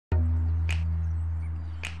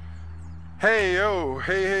Hey, yo,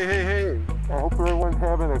 hey. I hope everyone's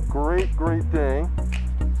having a great day.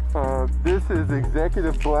 This is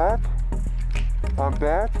Executive Black. I'm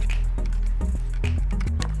back.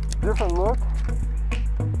 Different look.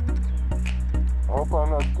 I hope I'm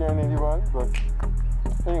not scaring anybody, but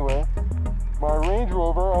anyway. My Range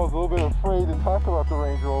Rover, I was a little bit afraid to talk about the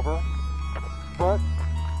Range Rover, but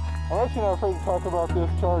I'm actually not afraid to talk about this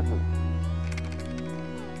Charger.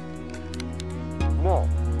 No.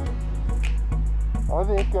 I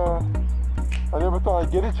think, I never thought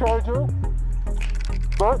I'd get a Charger,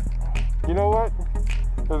 but you know what?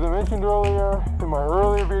 As I mentioned earlier, in my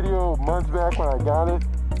earlier video, months back when I got it,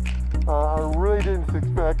 I really didn't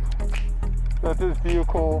expect that this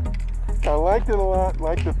vehicle, I liked it a lot,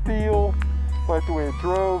 liked the feel, liked the way it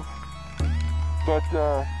drove, but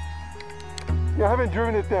yeah, I haven't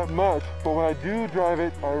driven it that much, but when I do drive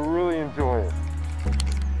it, I really enjoy it.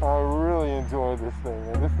 I really enjoy this thing,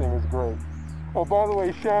 and this thing is great. Oh, by the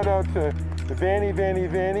way, shout out to Vanny.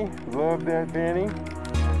 Love that Vanny.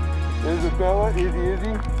 Isabella,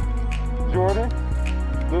 Izzy, Jordan,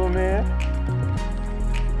 little man,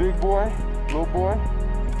 big boy, little boy.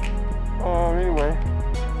 Anyway,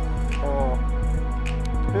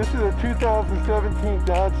 this is a 2017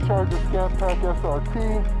 Dodge Charger Scatpack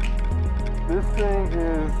Srt. This thing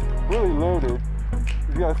is really loaded.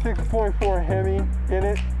 It's got a 6.4 Hemi in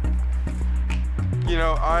it. You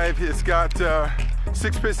know, it's got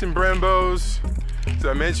 6-piston Brembos. As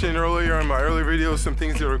I mentioned earlier in my earlier videos, some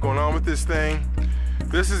things that are going on with this thing.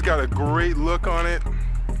 This has got a great look on it.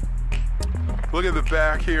 Look at the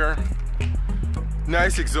back here.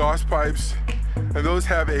 Nice exhaust pipes, and those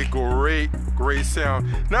have a great sound.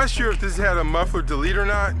 Not sure if this had a muffler delete or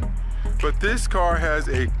not, but this car has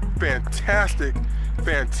a fantastic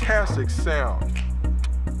sound.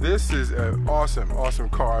 This is an awesome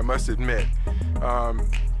car, I must admit.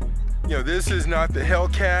 You know, this is not the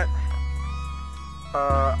Hellcat.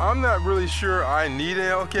 I'm not really sure I need a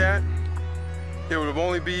Hellcat. It would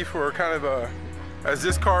only be for kind of a, as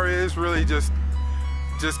this car is, really just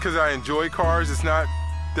because I enjoy cars. It's not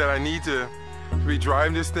that I need to be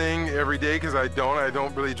driving this thing every day, because I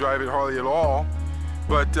don't really drive it hardly at all.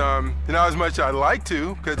 But not as much as I'd like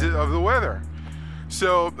to because of the weather.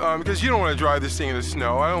 So, because you don't want to drive this thing in the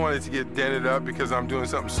snow. I don't want it to get dented up because I'm doing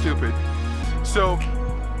something stupid. So,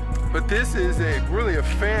 but this is really a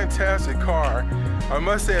fantastic car. I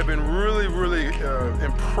must say I've been really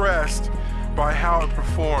impressed by how it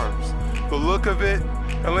performs. The look of it,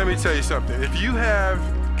 and let me tell you something. If you have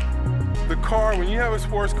the car, when you have a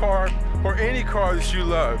sports car, or any car that you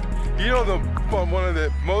love, you know one of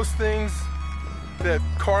the most things that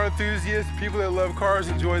car enthusiasts, people that love cars,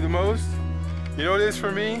 enjoy the most? You know what it is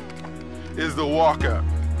for me? Is the walk-up.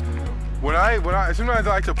 Sometimes I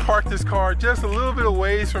like to park this car just a little bit of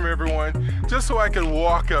ways from everyone, just so I can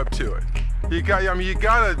walk up to it. You gotta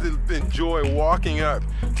enjoy walking up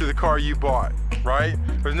to the car you bought, right?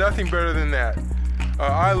 There's nothing better than that.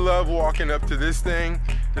 I love walking up to this thing.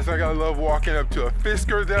 Just like I love walking up to a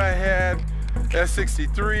Fisker that I had,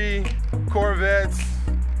 S63, Corvettes,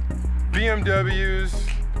 BMWs,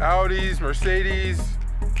 Audis, Mercedes,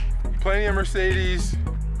 plenty of Mercedes.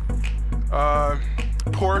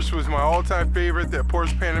 Porsche was my all-time favorite, that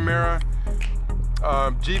Porsche Panamera.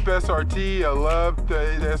 Jeep SRT, I loved the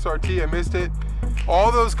SRT, I missed it.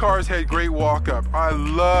 All those cars had great walk-up. I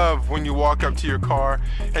love when you walk up to your car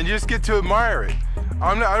and you just get to admire it.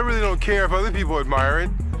 I really don't care if other people admire it.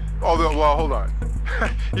 Although, well, hold on.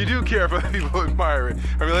 You do care if other people admire it.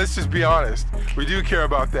 I mean, let's just be honest. We do care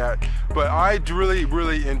about that. But I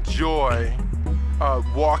really enjoy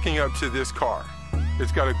walking up to this car.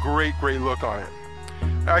 It's got a great look on it.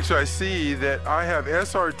 Actually, I see that I have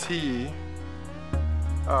SRT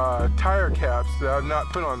tire caps that I've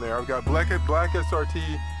not put on there. I've got black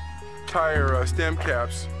SRT tire stem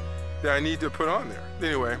caps that I need to put on there.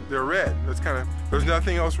 Anyway, they're red. There's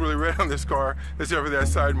nothing else really red on this car except for that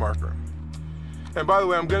side marker. And by the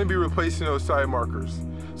way, I'm going to be replacing those side markers.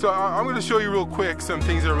 So I'm going to show you real quick some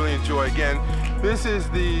things I really enjoy. Again, this is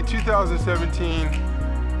the 2017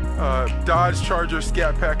 Dodge Charger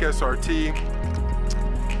Scatpack Srt.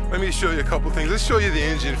 Let me show you a couple things. Let's show you the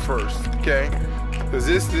engine first, okay? Because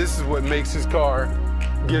this is what makes this car,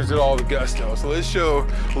 gives it all the gusto. So let's show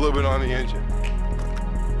a little bit on the engine.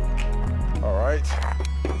 All right.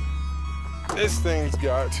 This thing's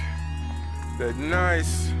got that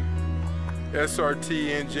nice SRT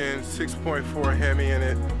engine, 6.4 Hemi in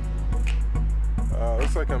it.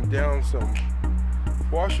 Looks like I'm down some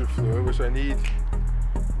washer fluid, which I need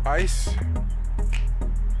ice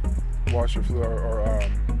washer fluid or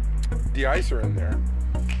de-icer in there.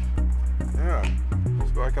 Yeah, I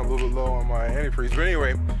feel like I'm a little little bit low on my antifreeze. But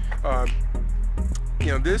anyway, you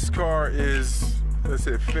know, this car is, let's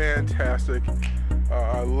say, fantastic.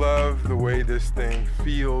 I love the way this thing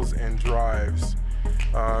feels and drives.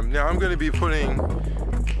 Now I'm going to be putting,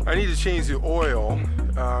 I need to change the oil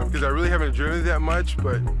because I really haven't driven it that much,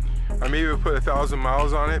 but I maybe will put 1,000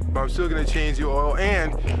 miles on it, but I'm still going to change the oil.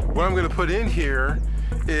 And what I'm going to put in here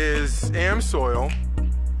is AmSoil.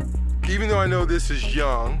 Even though I know this is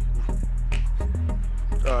young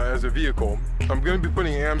as a vehicle, I'm going to be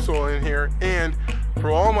putting AmSoil in here. And for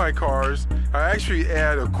all my cars, I actually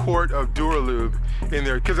add a quart of Duralube in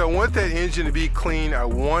there because I want that engine to be clean. I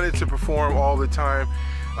want it to perform all the time.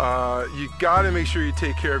 You got to make sure you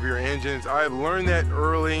take care of your engines. I've learned that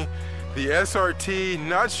early. The SRT,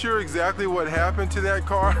 not sure exactly what happened to that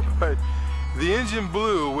car, but the engine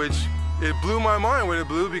blew, which it blew my mind when it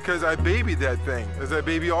blew because I babied that thing. As I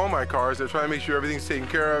baby all my cars, I try to make sure everything's taken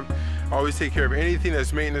care of. I always take care of anything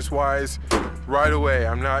that's maintenance-wise right away.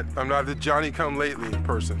 I'm not the Johnny-come-lately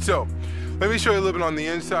person. So let me show you a little bit on the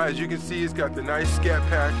inside. As you can see, it's got the nice Scat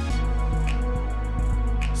Pack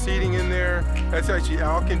seating in there. That's actually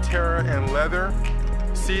Alcantara and leather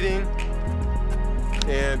seating.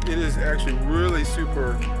 And it is actually really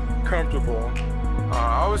super comfortable.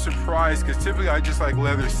 I was surprised because typically I just like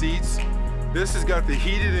leather seats. This has got the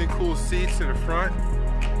heated and cool seats in the front,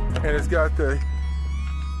 and it's got the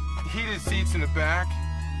heated seats in the back.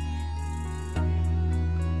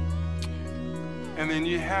 And then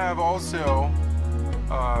you have also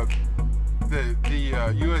the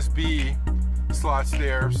USB slots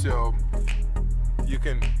there, so you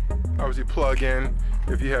can obviously plug in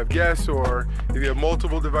if you have guests, or if you have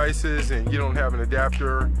multiple devices and you don't have an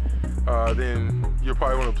adapter, then you'll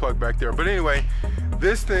probably want to plug back there. But anyway,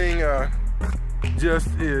 this thing just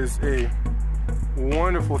is a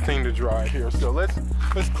wonderful thing to drive here. So let's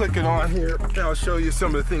click it on here and I'll show you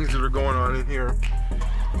some of the things that are going on in here.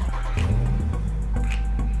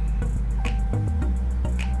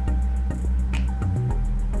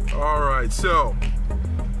 All right, so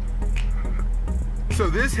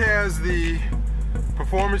this has the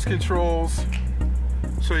performance controls.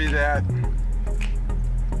 Show you that.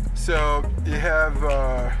 So you have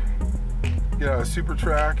you know, a super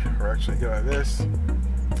track, or actually go like this,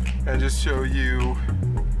 and just show you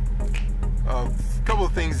a couple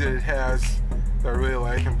of things that it has that I really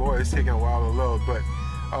like. And boy, it's taking a while to load, but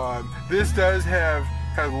this does have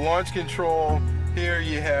launch control. Here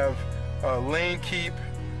you have lane keep,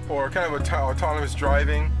 or kind of autonomous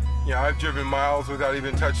driving. You know, I've driven miles without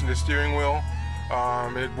even touching the steering wheel.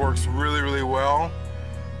 It works really, really well.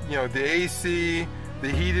 You know, the AC, the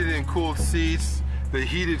heated and cooled seats, the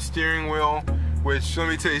heated steering wheel, which, let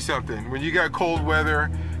me tell you something, when you got cold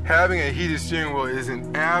weather, having a heated steering wheel is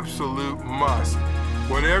an absolute must.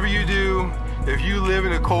 Whatever you do, if you live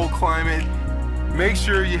in a cold climate, make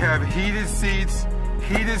sure you have heated seats,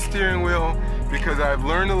 heated steering wheel, because I've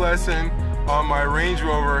learned a lesson on my Range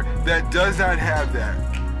Rover that does not have that,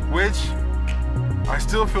 which I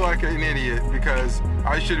still feel like an idiot because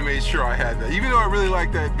I should have made sure I had that, even though I really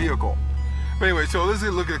like that vehicle. But anyway, so let's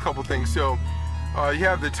look at a couple things. So you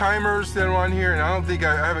have the timers that are on here, and I don't think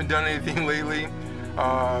I haven't done anything lately. You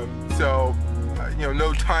know,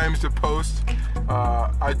 no times to post.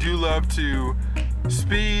 I do love to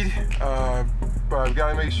speed, but I've got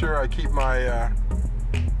to make sure I keep my, I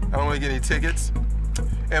don't want to get any tickets.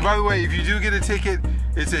 And by the way, if you do get a ticket,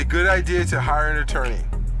 it's a good idea to hire an attorney.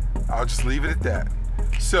 I'll just leave it at that.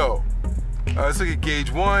 So let's look at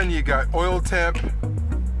gauge 1. You got oil temp.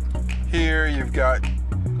 Here you've got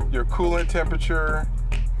your coolant temperature.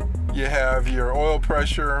 You have your oil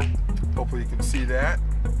pressure. Hopefully you can see that.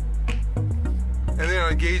 And then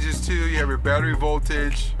on gauges 2, you have your battery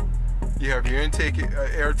voltage. You have your intake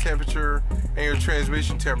air temperature and your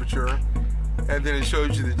transmission temperature. And then it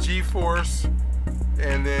shows you the G-force.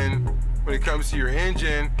 And then when it comes to your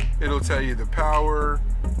engine, it'll tell you the power,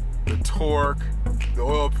 the torque, the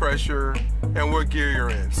oil pressure, and what gear you're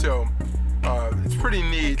in. So it's pretty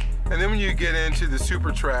neat. And then when you get into the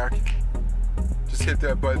Super Track, just hit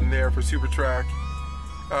that button there for Super Track.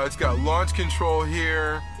 It's got launch control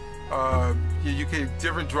here. You can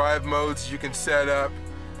different drive modes you can set up.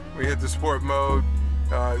 When you hit the sport mode,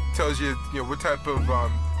 it tells you, what type of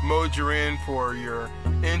mode you're in for your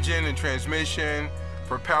engine and transmission,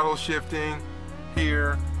 for paddle shifting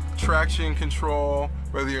here, traction control,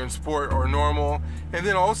 whether you're in sport or normal, and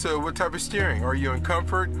then also what type of steering. Are you in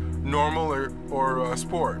comfort, normal, or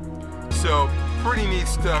sport? So pretty neat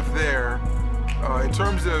stuff there. In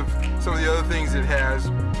terms of some of the other things it has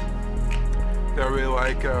that I really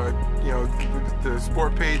like, the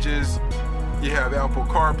sport pages, you have Apple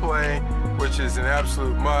CarPlay, which is an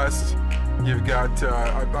absolute must. You've got,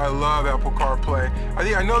 I love Apple CarPlay.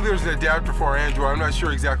 I know there's an adapter for Android. I'm not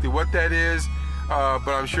sure exactly what that is, but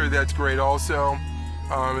I'm sure that's great also.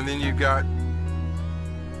 And then you've got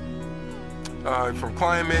from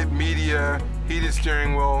climate, media, heated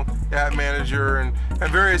steering wheel, app manager, and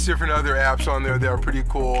various different other apps on there that are pretty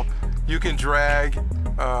cool. You can drag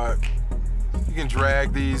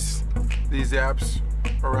these apps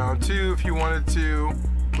around too if you wanted to,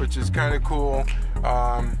 which is kind of cool.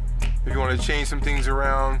 If you want to change some things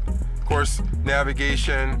around, of course,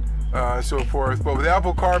 navigation, so forth. But with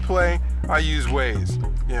Apple CarPlay, I use Waze.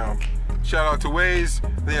 You know, shout out to Waze. I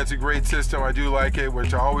think that's a great system. I do like it,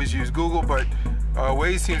 which I always use Google, but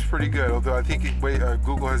Waze seems pretty good. Although I think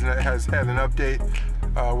Google has had an update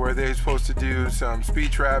where they're supposed to do some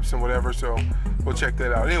speed traps and whatever. So we'll check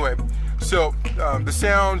that out. Anyway, so the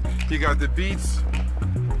sound, you got the Beats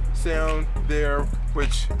sound there,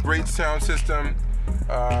 which great sound system.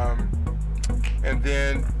 And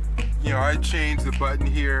then, you know, I changed the button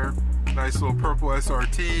here. Nice little purple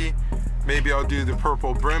SRT. Maybe I'll do the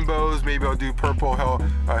purple Brembos. Maybe I'll do purple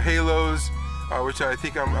halos, which I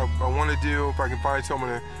think I want to do. If I can find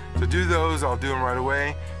someone to do those, I'll do them right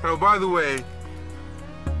away. And oh, by the way,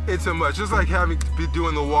 it's a must. Just like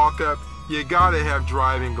doing the walk-up, you gotta have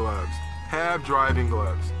driving gloves. Have driving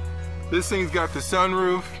gloves. This thing's got the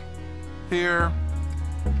sunroof here.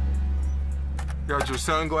 Got your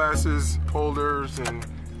sunglasses holders and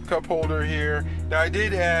cup holder here. Now I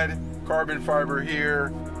did add carbon fiber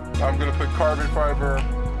here. I'm gonna put carbon fiber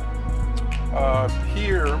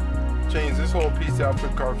here. Change this whole piece out for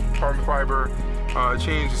carbon fiber.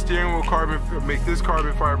 Change the steering wheel carbon. Make this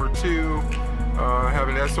carbon fiber too. Have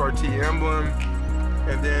an SRT emblem,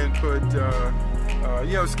 and then put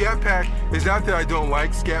you know, Scatpack. It's not that I don't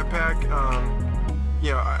like Scatpack.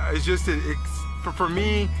 You know, it's just that for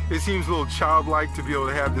me, it seems a little childlike to be able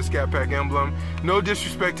to have the Scatpack emblem. No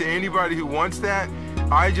disrespect to anybody who wants that.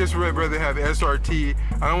 I just would rather have SRT.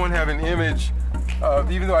 I don't want to have an image,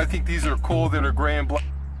 even though I think these are cool that are gray and black.